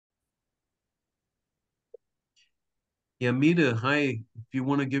Yeah, Mida, hi. If you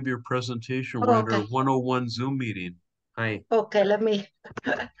want to give your presentation, we're Oh, at our okay. 101 Zoom meeting. Hi. Okay, let me.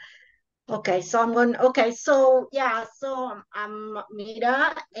 Okay, so I'm going. Okay, so yeah, so I'm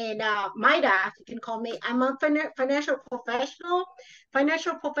Mida and Mida, you can call me. I'm a financial professional.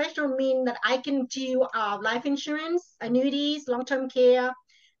 Financial professional mean that I can do life insurance, annuities, long-term care,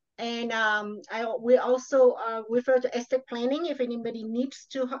 and we also refer to estate planning if anybody needs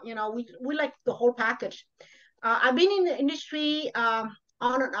to. We like the whole package. I've been in the industry on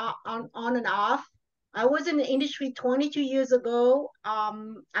and off. I was in the industry 22 years ago.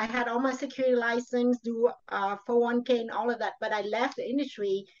 I had all my security license, do 401k and all of that, but I left the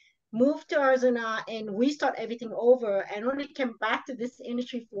industry, moved to Arizona, and restart everything over. And only came back to this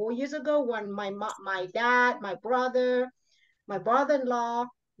industry 4 years ago when my dad, my brother, my brother-in-law,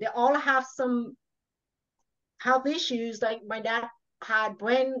 they all have some health issues. Like my dad had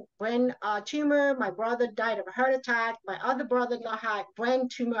brain tumor. My brother died of a heart attack. My other brother-in-law had brain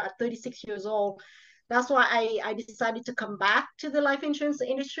tumor at 36 years old. That's why I decided to come back to the life insurance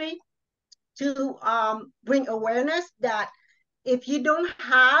industry to bring awareness that if you don't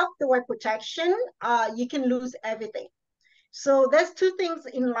have the right protection, you can lose everything. So there's two things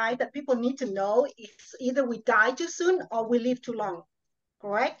in life that people need to know. It's either we die too soon or we live too long.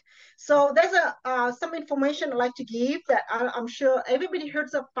 Correct. So there's a some information I'd like to give that I'm sure everybody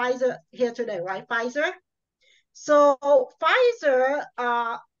heard of Pfizer here today, right? Pfizer. So Pfizer,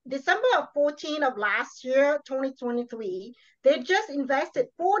 December 14 of last year, 2023, they just invested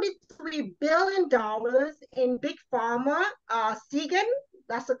 $43 billion in big pharma, Segan,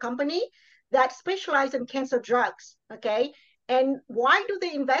 that's a company that specializes in cancer drugs. Okay. And why do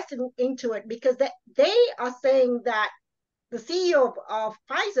they invest into it? Because they are saying that the CEO of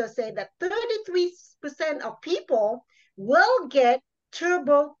Pfizer said that 33% of people will get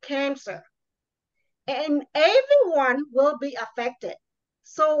turbo cancer and everyone will be affected.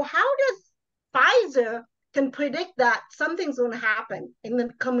 So how does Pfizer can predict that something's going to happen in the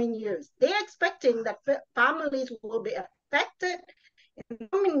coming years? They're expecting that families will be affected in the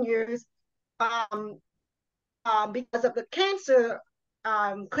coming years um, because of the cancer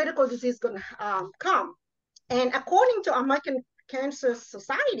critical disease going to come. And according to American Cancer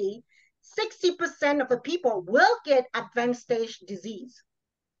Society, 60% of the people will get advanced stage disease.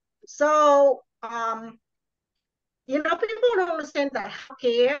 So, people don't understand that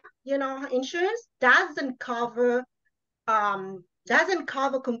healthcare, insurance doesn't cover, all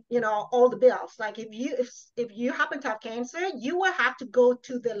the bills. Like if you happen to have cancer, you will have to go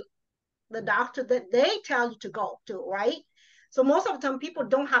to the doctor that they tell you to go to, right? So most of the time, people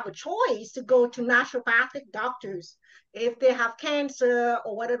don't have a choice to go to naturopathic doctors. If they have cancer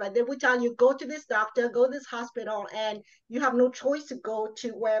or whatever, they will tell you, go to this doctor, go to this hospital, and you have no choice to go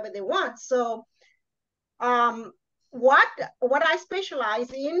to wherever they want. So um, what what I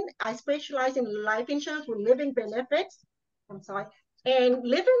specialize in life insurance with living benefits. I'm sorry. And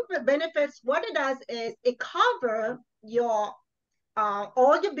living benefits, what it does is it cover your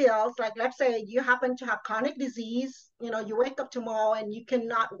all your bills. Like let's say you happen to have chronic disease, you wake up tomorrow and you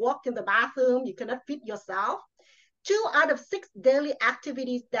cannot walk in the bathroom, you cannot feed yourself. 2 out of 6 daily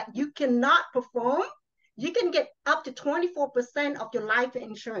activities that you cannot perform, you can get up to 24% of your life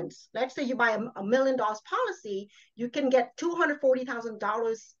insurance. Let's say you buy a $1 million policy, you can get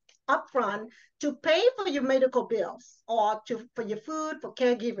 $240,000 upfront to pay for your medical bills or for your food, for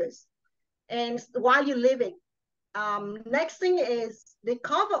caregivers, and while you're living. Next thing is they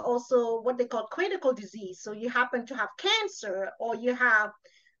cover also what they call critical disease. So you happen to have cancer or you have,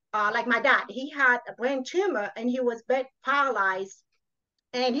 like my dad, he had a brain tumor and he was bed paralyzed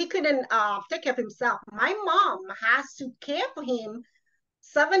and he couldn't take care of himself. My mom has to care for him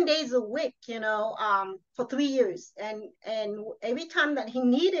 7 days a week, for 3 years. And every time that he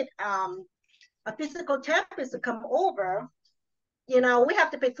needed a physical therapist to come over, we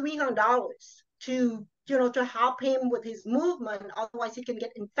have to pay $300 to help him with his movement. Otherwise, he can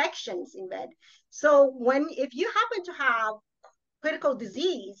get infections in bed. So if you happen to have critical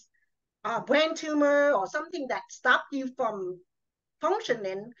disease, brain tumor, or something that stopped you from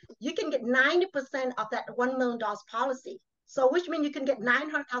functioning, you can get 90% of that $1 million policy. So, which means you can get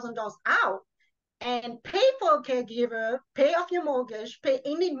 $900,000 out and pay for a caregiver, pay off your mortgage, pay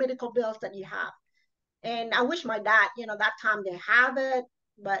any medical bills that you have. And I wish my dad, that time they have it,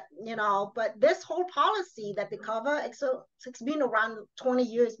 but this whole policy that they cover, it's been around 20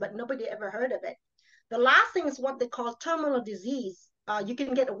 years, but nobody ever heard of it. The last thing is what they call terminal disease. You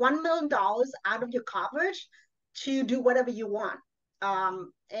can get $1 million out of your coverage to do whatever you want.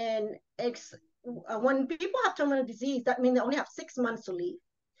 And when people have terminal disease, that means they only have 6 months to live.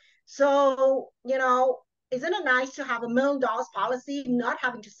 So, isn't it nice to have $1 million policy, not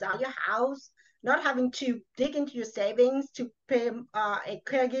having to sell your house, not having to dig into your savings to pay a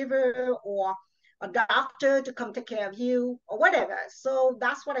caregiver or a doctor to come take care of you or whatever. So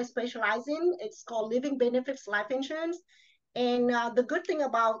that's what I specialize in. It's called Living Benefits Life Insurance. And the good thing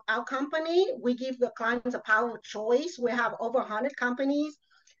about our company, we give the clients a power of choice. We have over 100 companies.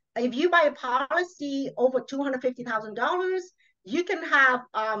 If you buy a policy over $250,000, you can have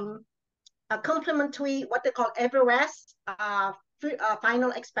a complimentary, what they call Everest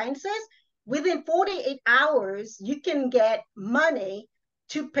final expenses. Within 48 hours, you can get money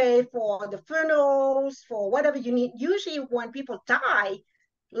to pay for the funerals, for whatever you need. Usually when people die,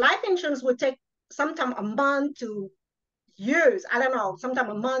 life insurance would take sometime a month to years. I don't know, sometimes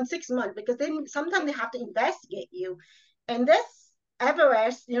a month, 6 months, because then sometimes they have to investigate you. And this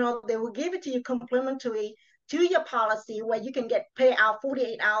Everest, they will give it to you complimentary to your policy where you can get pay out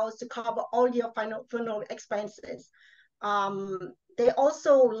 48 hours to cover all your final funeral expenses. They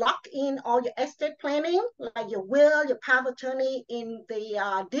also lock in all your estate planning, like your will, your power of attorney in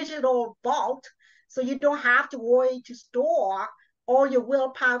the digital vault. So you don't have to worry to store all your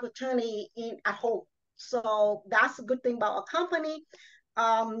will, power of attorney in at home. So that's a good thing about a company.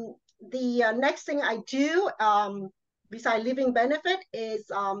 The next thing I do, besides living benefit, is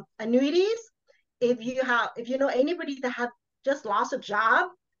annuities. If you know anybody that have just lost a job,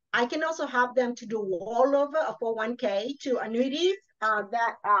 I can also help them to do rollover of 401k to annuities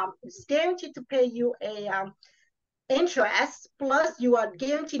that is guaranteed to pay you a interest, plus you are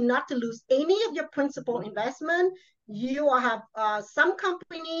guaranteed not to lose any of your principal investment. You have some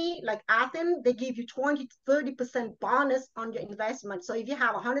company like Athens, they give you 20 to 30% bonus on your investment. So if you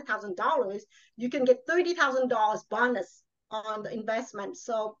have $100,000, you can get $30,000 bonus on the investment.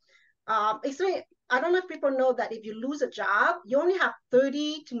 So I don't know if people know that if you lose a job, you only have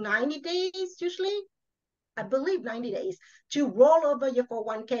 30 to 90 days usually, I believe 90 days, to roll over your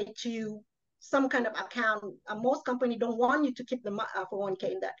 401k to some kind of account. Most companies don't want you to keep the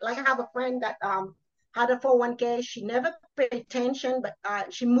 401k in that. Like I have a friend that had a 401k. She never paid attention,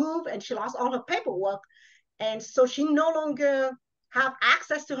 but she moved and she lost all her paperwork. And so she no longer have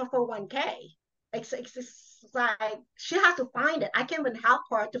access to her 401k. It's like she has to find it. I can't even help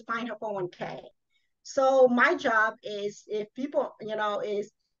her to find her 401k. So my job is, if people,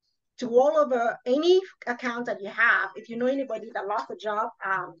 is to roll over any account that you have. If you know anybody that lost a job,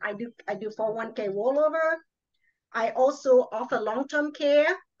 I do 401k rollover. I also offer long-term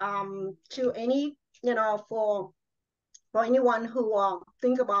care to any, for anyone who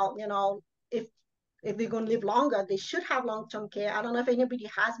think about, if if they're going to live longer, they should have long-term care. I don't know if anybody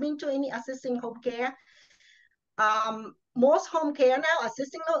has been to any assisting home care. Most home care now,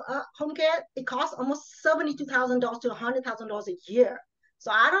 assisting home care, it costs almost $72,000 to $100,000 a year.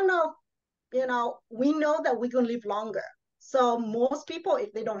 So I don't know, we know that we're going to live longer. So most people,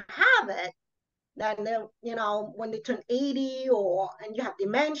 if they don't have it, then they, when they turn 80 and you have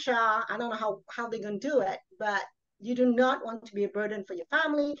dementia, I don't know how they're going to do it, but you do not want to be a burden for your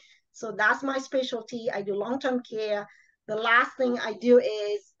family. So that's my specialty. I do long-term care. The last thing I do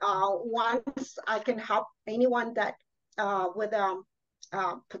is once I can help anyone that with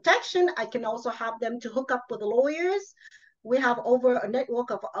protection, I can also help them to hook up with the lawyers. We have over a network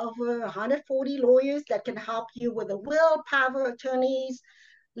of over 140 lawyers that can help you with a will, power attorneys,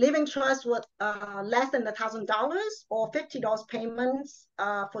 living trust with less than $1,000 or $50 payments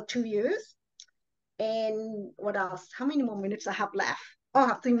for 2 years. And what else? How many more minutes I have left? Oh, I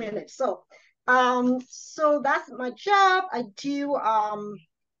have 3 minutes. So that's my job. I do.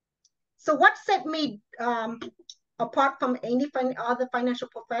 So what set me apart from any other financial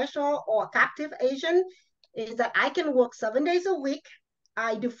professional or captive agent is that I can work 7 days a week.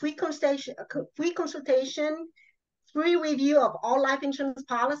 I do free consultation, free review of all life insurance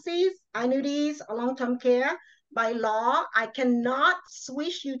policies, annuities, or long-term care. By law, I cannot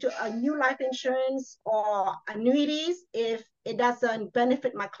switch you to a new life insurance or annuities if it doesn't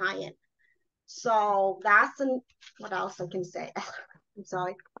benefit my client. So what else I can say? I'm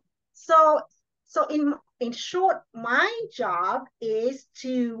sorry. So, so in short, my job is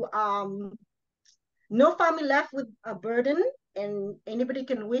to no family left with a burden, and anybody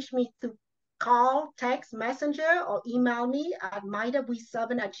can wish me to call, text, messenger, or email me at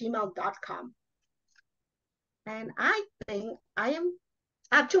midav7@gmail.com. And I think I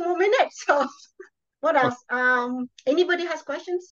have 2 more minutes. So what else? Anybody has questions?